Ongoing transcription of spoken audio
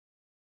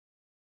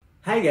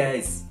Hi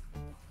guys!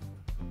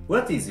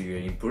 What is your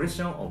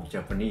impression of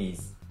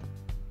Japanese?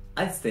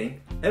 I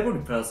think every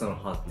person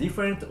has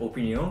different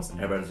opinions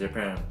about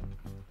Japan.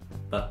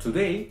 But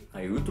today,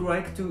 I would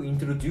like to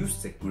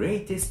introduce the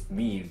greatest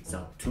meal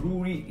that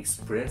truly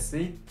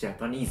expresses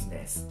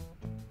Japaneseness.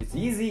 It's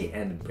easy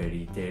and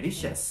very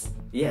delicious.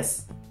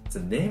 Yes, the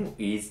name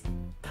is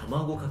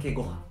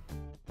Tamagokake-gohan.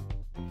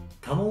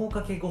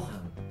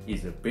 Tamagokake-gohan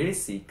is a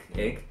basic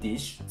egg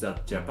dish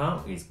that Japan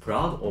is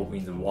proud of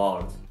in the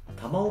world.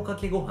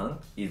 Tamagokake-gohan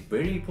is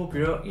very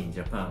popular in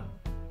Japan.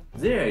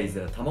 There is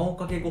a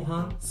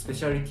Tamagokake-gohan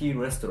specialty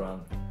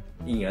restaurant.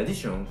 In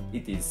addition,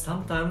 it is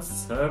sometimes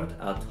served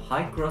at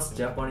high-class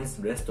Japanese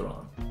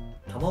restaurants.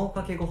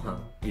 Tamagokake-gohan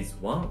is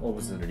one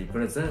of the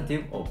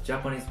representatives of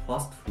Japanese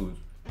fast food,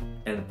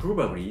 and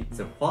probably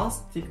the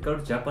first typical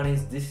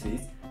Japanese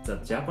dishes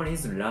that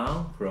Japanese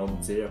learn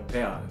from their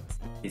parents.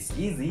 It's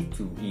easy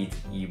to eat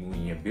even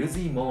in a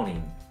busy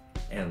morning,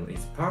 and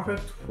it's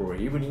perfect for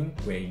evening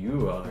when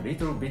you are a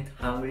little bit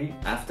hungry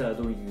after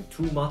drinking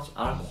too much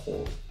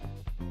alcohol.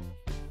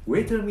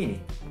 Wait a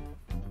minute.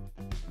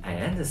 I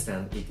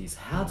understand it is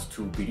hard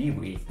to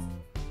believe it.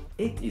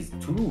 It is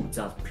true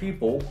that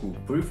people who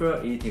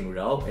prefer eating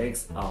raw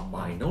eggs are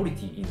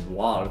minority in the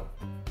world.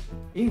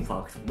 In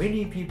fact,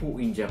 many people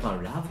in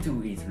Japan love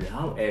to eat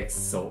raw eggs,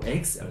 so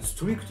eggs are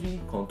strictly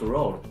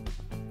controlled.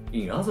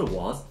 In other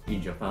words,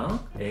 in Japan,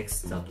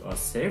 eggs that are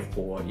safe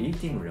for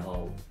eating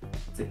raw.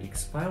 The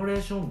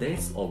expiration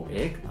dates of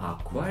eggs are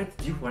quite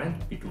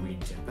different between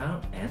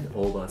Japan and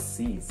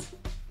overseas.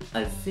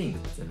 I think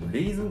the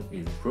reason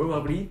is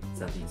probably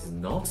that it is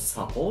not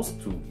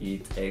supposed to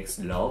eat eggs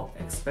raw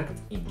except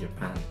in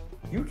Japan.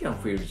 You can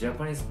feel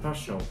Japanese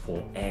passion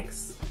for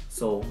eggs,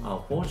 so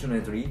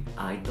unfortunately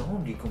I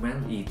don't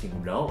recommend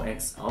eating raw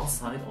eggs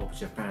outside of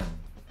Japan.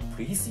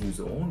 Please use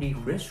only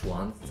fresh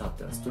ones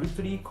that are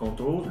strictly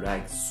controlled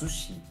like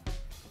sushi.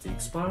 The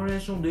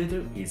expiration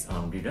date is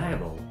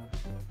unreliable.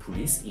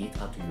 Please eat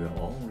at your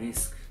own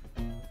risk.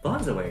 By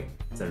the way,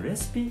 the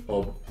recipe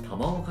of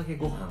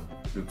Tamagokake-gohan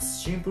looks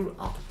simple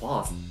at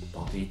first,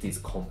 but it is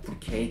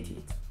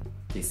complicated.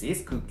 This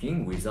is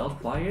cooking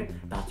without fire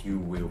that you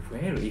will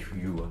fail if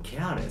you are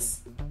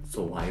careless.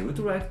 So I would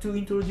like to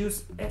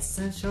introduce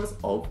essentials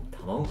of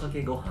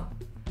Tamagokake-gohan.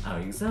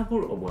 An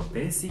example of a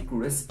basic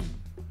recipe.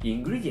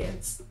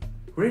 Ingredients: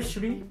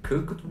 freshly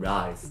cooked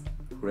rice,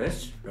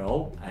 fresh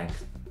raw egg,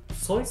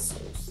 soy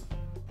sauce.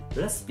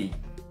 Recipe: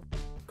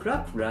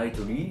 crack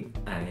lightly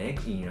an egg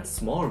in a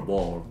small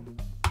bowl.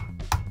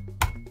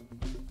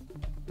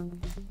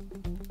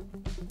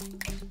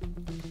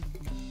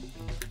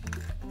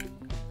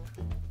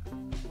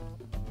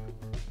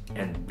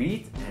 And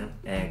beat an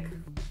egg.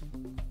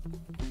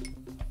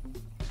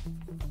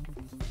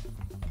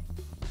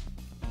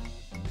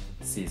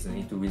 Season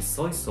it with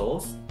soy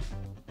sauce.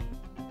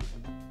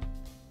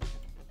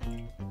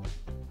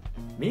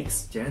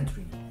 Mix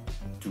gently.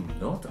 Do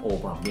not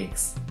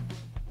overmix.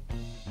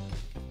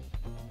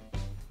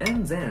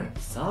 And then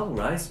serve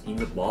rice in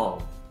the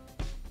bowl.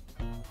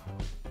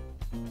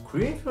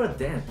 Create a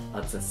dent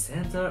at the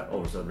center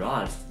of the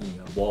rice in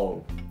a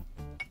bowl.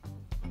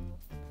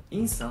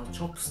 Insert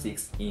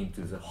chopsticks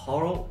into the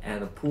hollow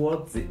and pour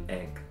the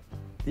egg.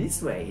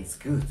 This way is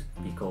good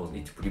because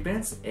it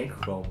prevents egg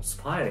from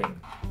spiraling.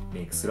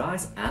 Mix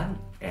rice and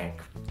egg.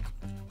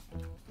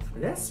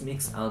 Let's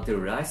mix until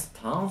rice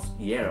turns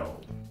yellow.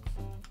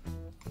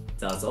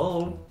 That's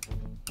all.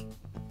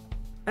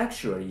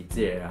 Actually,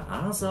 there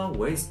are other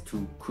ways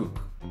to cook.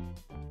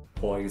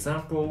 For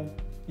example,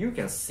 you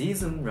can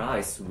season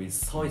rice with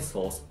soy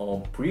sauce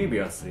on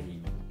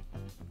previously.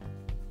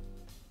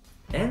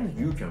 And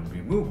you can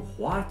remove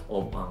white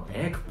of an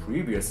egg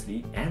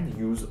previously and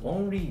use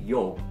only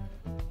yolk.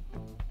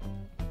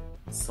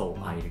 So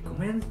I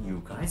recommend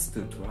you guys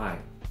to try.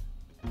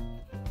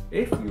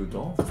 If you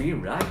don't feel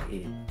like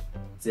it,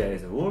 there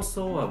is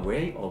also a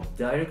way of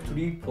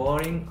directly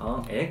pouring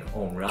an egg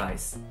on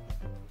rice.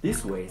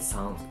 This way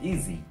sounds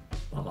easy,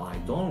 but I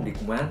don't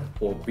recommend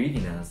for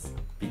beginners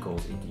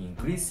because it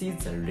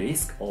increases the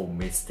risk of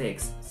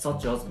mistakes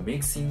such as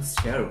mixing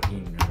shell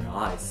in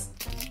rice.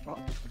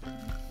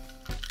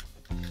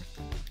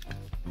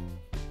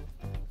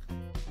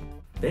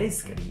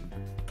 Basically,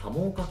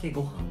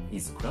 Tamagokake-gohan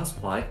is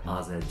classified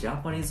as a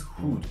Japanese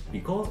food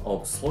because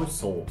of soy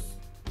sauce,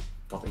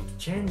 but it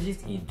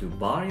changes into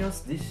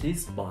various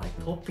dishes by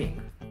topping.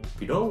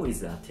 Below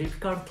is a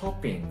typical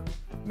topping: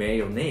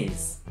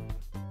 mayonnaise,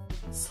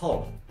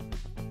 salt,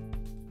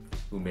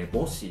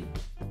 umeboshi,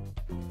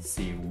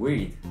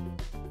 seaweed,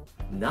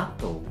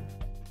 natto,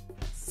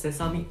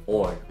 sesame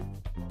oil,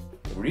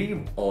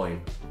 olive oil,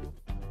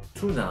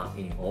 tuna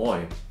in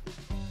oil,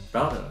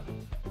 butter,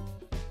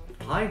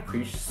 Thai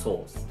fish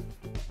sauce.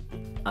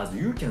 As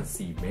you can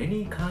see,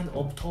 many kinds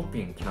of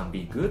topping can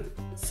be good,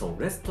 so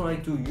let's try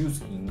to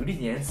use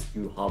ingredients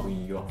you have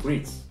in your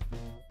fridge.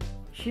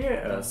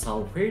 Here are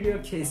some failure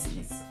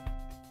cases.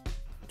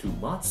 Too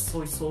much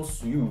soy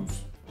sauce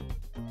used.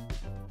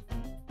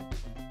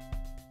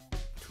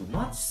 Too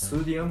much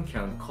sodium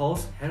can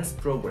cause health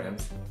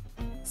problems.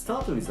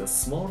 Start with a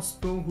small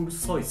spoonful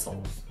soy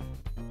sauce.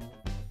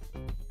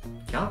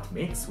 Can't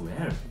mix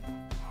well.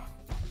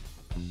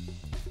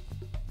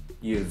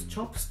 Use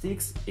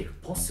chopsticks if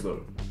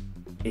possible.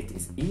 It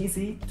is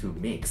easy to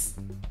mix.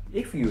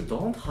 If you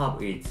don't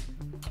have it,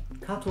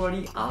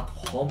 cutlery at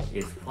home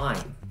is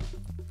fine.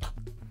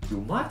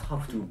 You might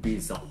have to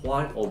beat the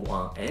white of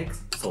an egg,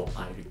 so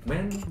I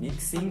recommend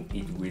mixing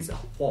it with a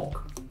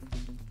fork.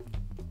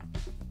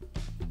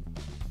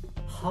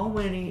 How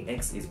many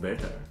eggs is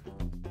better?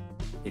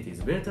 It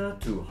is better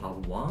to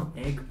have one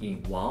egg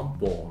in one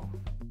bowl.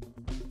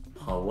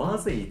 How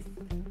was it?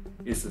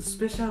 It's a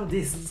special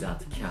dish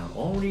that can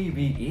only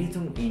be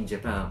eaten in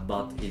Japan,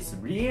 but it's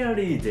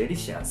really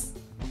delicious.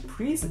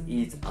 Please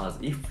eat as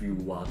if you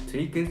were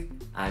tricked.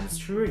 I'm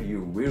sure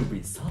you will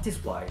be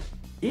satisfied.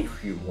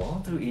 If you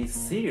want to eat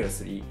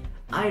seriously,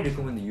 I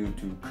recommend you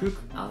to cook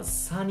as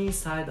sunny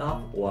side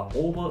up or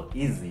over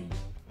easy.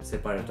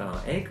 Separate an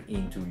egg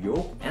into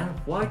yolk and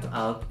white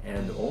out,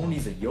 and only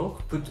the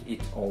yolk put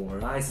it on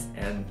rice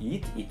and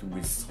eat it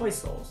with soy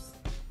sauce.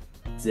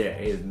 There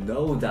is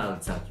no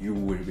doubt that you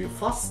will be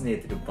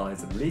fascinated by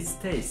the rich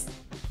taste.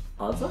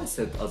 As I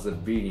said at the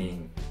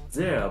beginning,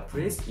 there are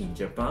places in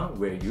Japan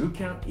where you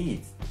can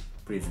eat.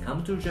 Please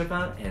come to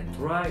Japan and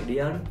try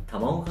real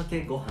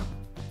Tamagokake-gohan.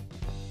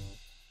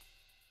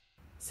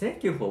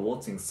 Thank you for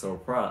watching so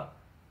far.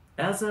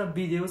 Other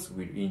videos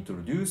will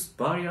introduce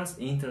various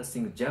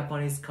interesting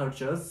Japanese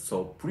cultures,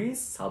 so please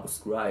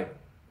subscribe.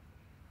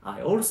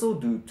 I also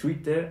do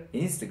Twitter,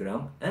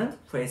 Instagram, and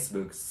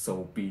Facebook,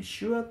 so be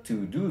sure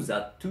to do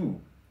that too.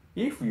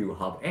 If you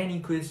have any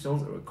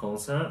questions or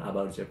concern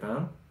about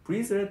Japan,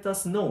 please let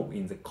us know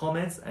in the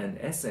comments and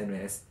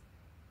SMS.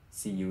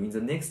 See you in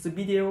the next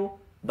video.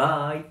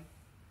 Bye!